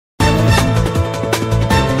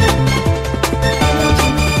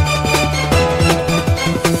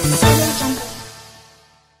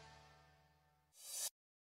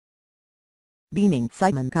Beaming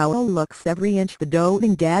Simon Cowell looks every inch the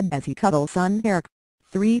doting dad as he cuddles son Eric,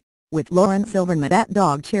 3, with Lauren Silverman at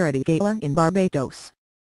dog charity gala in Barbados.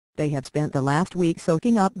 They have spent the last week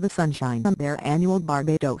soaking up the sunshine on their annual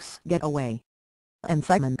Barbados getaway. And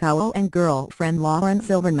Simon Cowell and girlfriend Lauren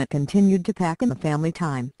Silverman continued to pack in the family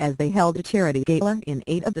time as they held a charity gala in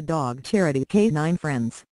aid of the dog charity K9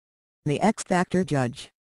 Friends. The X Factor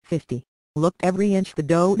judge, 50, looked every inch the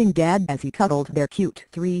doting dad as he cuddled their cute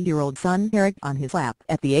 3-year-old son Eric on his lap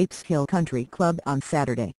at the Apes Hill Country Club on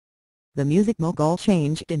Saturday. The music mogul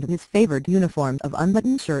changed into his favored uniform of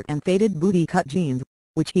unbuttoned shirt and faded booty-cut jeans,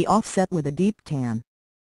 which he offset with a deep tan.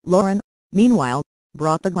 Lauren, meanwhile,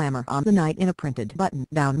 brought the glamour on the night in a printed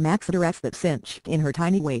button-down maxi dress that cinched in her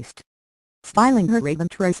tiny waist. Styling her raven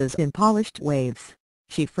tresses in polished waves,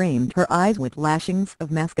 she framed her eyes with lashings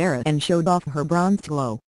of mascara and showed off her bronzed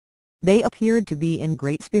glow. They appeared to be in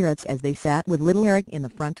great spirits as they sat with little Eric in the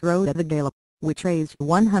front row of the gala, which raised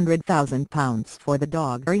 £100,000 for the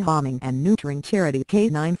dog rehoming and neutering charity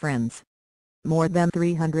K9 Friends. More than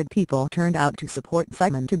 300 people turned out to support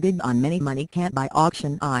Simon to bid on many money-can't-buy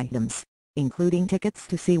auction items, including tickets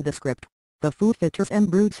to see The Script, The Foo Fighters and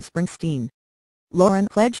Bruce Springsteen. Lauren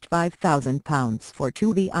pledged £5,000 for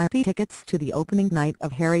 2 VIP tickets to the opening night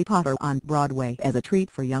of Harry Potter on Broadway as a treat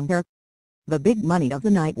for young Eric. The big money of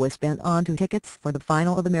the night was spent on 2 tickets for the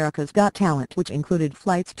final of America's Got Talent, which included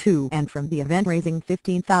flights to and from the event, raising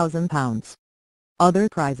 £15,000. Other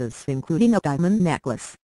prizes including a diamond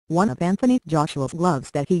necklace, one of Anthony Joshua's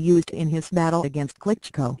gloves that he used in his battle against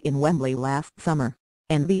Klitschko in Wembley last summer,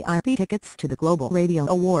 and VIP tickets to the Global Radio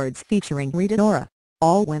Awards featuring Rita Ora.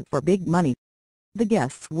 All went for big money. The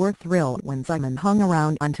guests were thrilled when Simon hung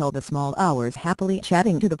around until the small hours, happily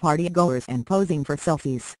chatting to the partygoers and posing for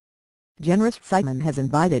selfies. Generous Simon has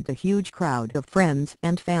invited a huge crowd of friends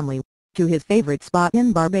and family to his favorite spot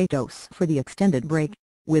in Barbados for the extended break,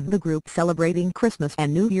 with the group celebrating Christmas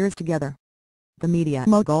and New Year's together. The media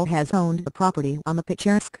mogul has owned the property on the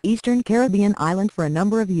picturesque Eastern Caribbean island for a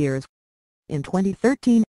number of years. In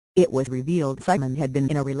 2013, it was revealed Simon had been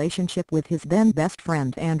in a relationship with his then best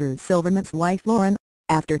friend Andrew Silverman's wife Lauren,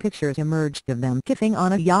 after pictures emerged of them kissing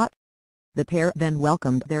on a yacht. The pair then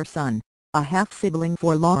welcomed their son, a half-sibling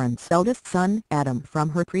for Lauren's eldest son Adam from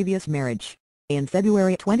her previous marriage, in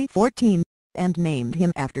February 2014, and named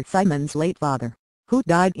him after Simon's late father, who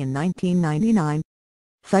died in 1999.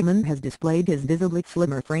 Simon has displayed his visibly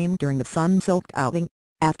slimmer frame during the sun-soaked outing,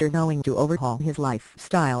 after knowing to overhaul his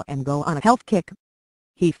lifestyle and go on a health kick.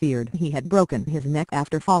 He feared he had broken his neck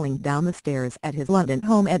after falling down the stairs at his London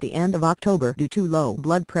home at the end of October due to low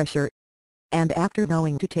blood pressure. And after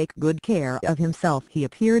knowing to take good care of himself, he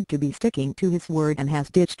appeared to be sticking to his word and has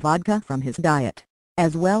ditched vodka from his diet,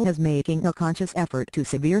 as well as making a conscious effort to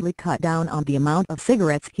severely cut down on the amount of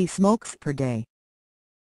cigarettes he smokes per day.